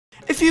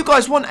if you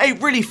guys want a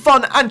really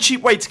fun and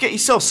cheap way to get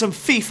yourself some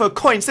FIFA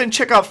coins, then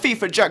check out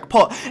FIFA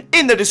Jackpot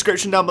in the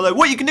description down below.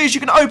 What you can do is you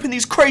can open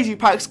these crazy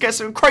packs, get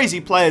some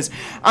crazy players,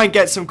 and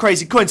get some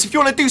crazy coins. If you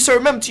want to do so,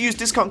 remember to use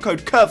discount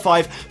code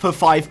KURT5 for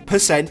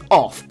 5%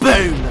 off.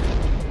 Boom!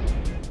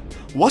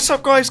 What's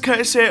up guys,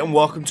 Curtis here and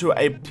welcome to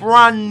a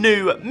brand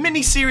new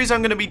mini-series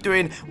I'm going to be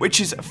doing, which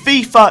is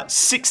FIFA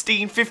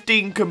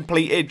 16-15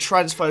 completed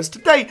transfers.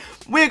 Today,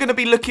 we're going to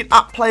be looking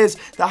at players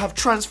that have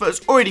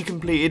transfers already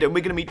completed, and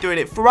we're going to be doing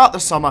it throughout the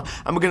summer,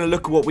 and we're going to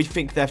look at what we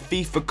think their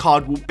FIFA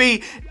card will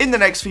be in the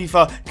next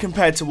FIFA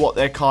compared to what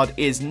their card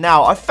is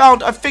now. I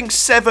found, I think,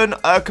 7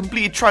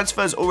 completed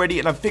transfers already,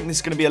 and I think this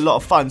is going to be a lot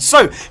of fun. So,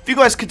 if you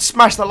guys could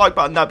smash that like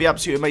button, that'd be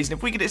absolutely amazing.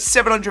 If we could hit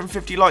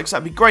 750 likes,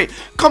 that'd be great.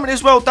 Comment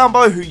as well down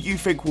below who you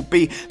think will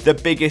be the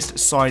biggest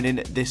signing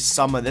this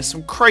summer. There's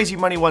some crazy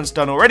money ones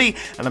done already,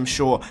 and I'm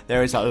sure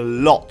there is a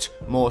lot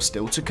more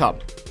still to come.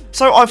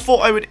 So I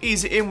thought I would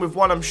ease it in with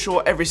one I'm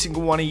sure every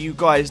single one of you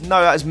guys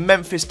know. That is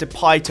Memphis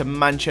DEPAY to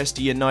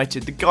Manchester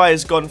United. The guy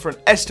has gone for an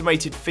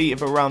estimated fee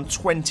of around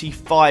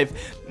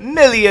 25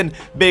 million.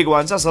 Big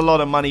ones, that's a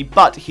lot of money,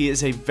 but he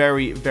is a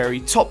very, very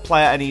top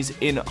player and he's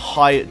in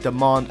high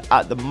demand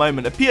at the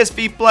moment. A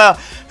PSV player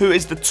who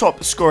is the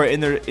top scorer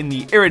in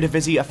the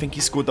Eredivisie. I think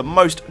he scored the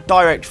most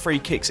direct free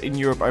kicks in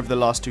Europe over the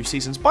last 2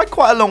 seasons by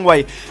quite a long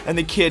way, and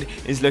the kid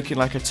is looking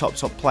like a top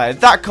player.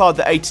 That card,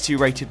 the 82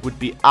 rated, would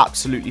be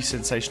absolutely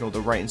sensational. The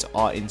ratings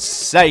are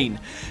insane.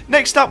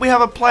 Next up, we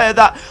have a player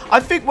that I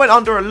think went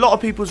under a lot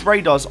of people's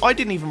radars. I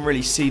didn't even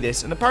really see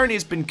this, and apparently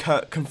it's been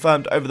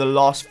confirmed over the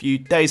last few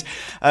days.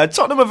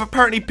 Tottenham have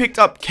apparently picked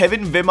up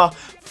Kevin Wimmer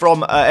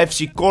from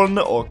FC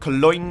Köln or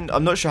Cologne.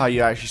 I'm not sure how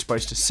you're actually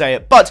supposed to say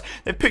it, but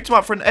they've picked him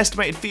up for an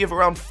estimated fee of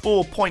around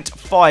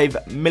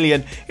 4.5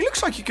 million. He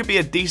looks like he could be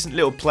a decent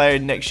little player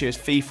in next year's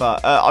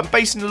FIFA. I'm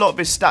basing a lot of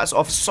his stats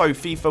off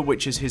FIFA,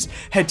 which is his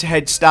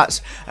head-to-head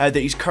stats that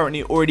he's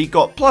currently already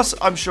got. Plus,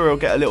 I'm sure he'll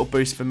get a little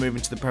boost for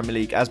moving to the Premier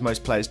League, as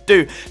most players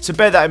do. So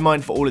bear that in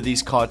mind for all of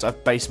these cards.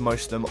 I've based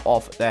most of them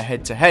off their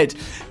head-to-head.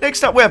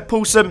 Next up, we have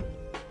Paulson.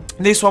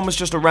 This one was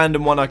just a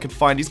random one I could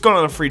find. He's gone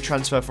on a free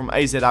transfer from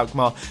AZ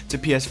Alkmaar to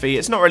PSV.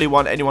 It's not really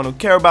one anyone will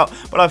care about,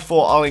 but I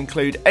thought I'll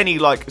include any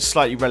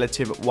slightly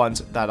relative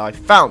ones that I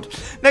found.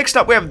 Next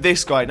up, we have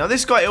this guy. Now,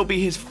 this guy, it'll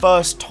be his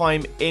first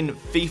time in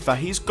FIFA.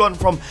 He's gone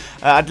from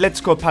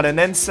Atletico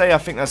Paranaense, I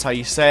think that's how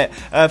you say it,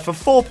 for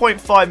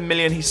 4.5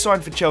 million. He's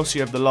signed for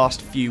Chelsea over the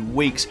last few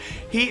weeks.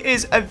 He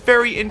is a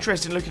very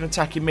interesting looking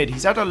attacking mid.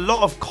 He's had a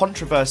lot of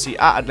controversy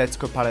at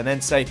Atletico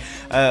Paranaense,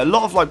 a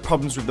lot of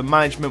problems with the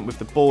management, with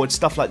the board,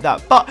 stuff like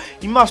that, but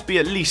he must be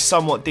at least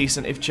somewhat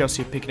decent if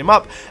Chelsea are picking him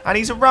up, and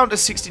he's around a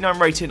 69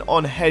 rating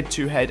on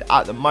head-to-head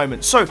at the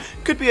moment, so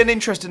could be an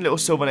interesting little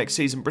silver next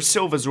season.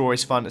 Brasilvas are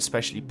always fun,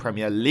 especially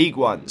Premier League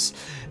ones.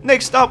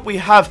 Next up, we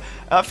have,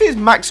 I think it's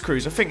Max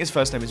Cruz. I think his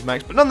first name is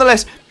Max, but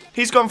nonetheless,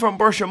 he's gone from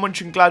Borussia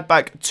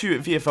Mönchengladbach to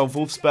VfL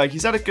Wolfsburg.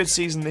 He's had a good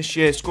season this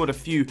year, scored a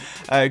few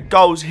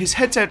goals. His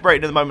head-to-head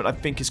rating at the moment, I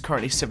think, is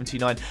currently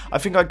 79. I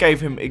think I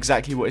gave him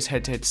exactly what his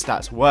head-to-head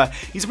stats were.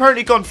 He's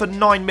apparently gone for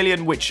 9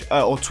 million,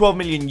 or 12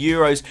 million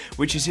euros,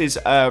 which is his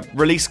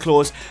release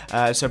clause.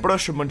 So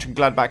Borussia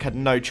Mönchengladbach had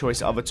no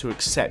choice other to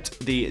accept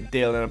the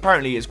deal, and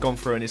apparently it's gone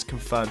through and is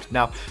confirmed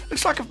now.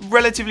 Looks like a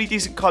relatively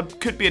decent card.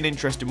 Could be an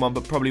interesting one,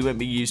 but probably won't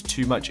be used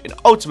too much in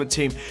Ultimate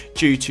Team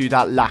due to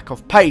that lack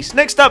of pace.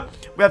 Next up,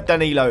 we have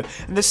Danilo,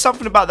 and there's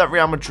something about that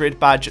Real Madrid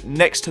badge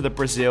next to the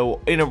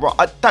Brazil in a row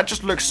that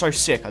just looks so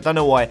sick. I don't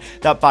know why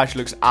that badge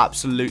looks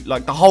absolute,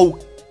 the whole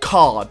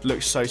card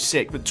looks so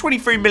sick. But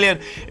 23 million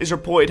is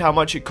reported how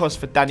much it costs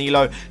for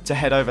Danilo to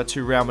head over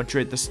to Real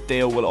Madrid. This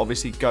deal will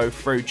obviously go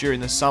through during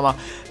the summer.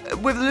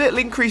 With the little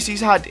increase he's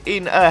had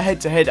in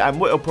head-to-head and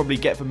what he'll probably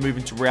get for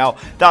moving to Real,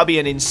 that'll be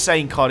an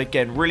insane card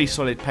again. Really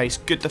solid pace,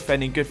 good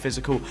defending, good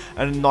physical,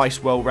 and a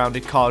nice,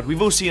 well-rounded card.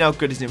 We've all seen how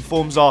good his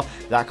informs are.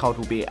 That card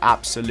will be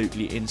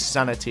absolutely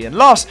insanity. And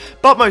last,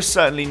 but most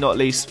certainly not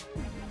least,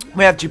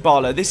 we have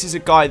DYBALA. This is a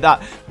guy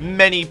that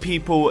many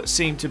people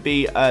seem to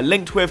be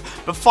linked with,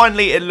 but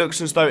finally it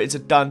looks as though it's a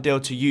done deal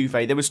to Juve.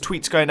 There was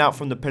tweets going out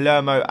from the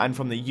Palermo and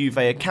from the Juve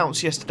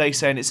accounts yesterday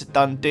saying it's a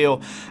done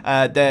deal.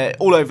 They're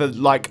all over,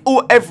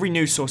 every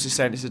news source is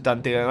saying it's a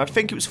done deal, and I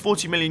think it was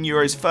 40 million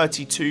euros,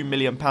 32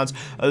 million pounds.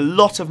 A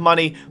lot of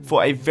money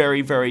for a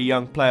very, very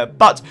young player,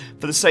 but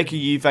for the sake of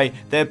Juve,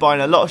 they're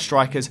buying a lot of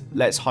strikers.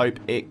 Let's hope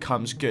it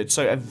comes good.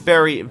 So a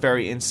very,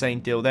 very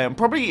insane deal there, and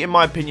probably, in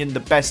my opinion, the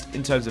best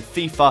in terms of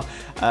FIFA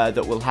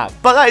that we'll have.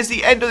 But that is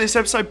the end of this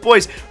episode,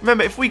 boys.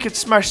 Remember, if we could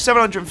smash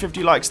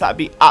 750 likes, that'd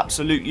be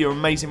absolutely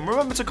amazing.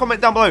 Remember to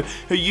comment down below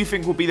who you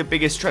think will be the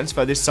biggest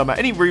transfer this summer,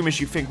 any rumours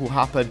you think will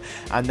happen,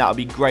 and that'll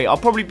be great. I'll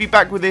probably be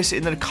back with this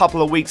in a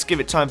couple of weeks. Give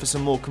it time for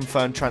some more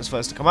confirmed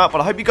transfers to come out, but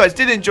I hope you guys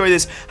did enjoy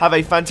this. Have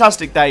a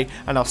fantastic day,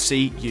 and I'll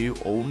see you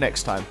all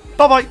next time.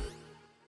 Bye bye.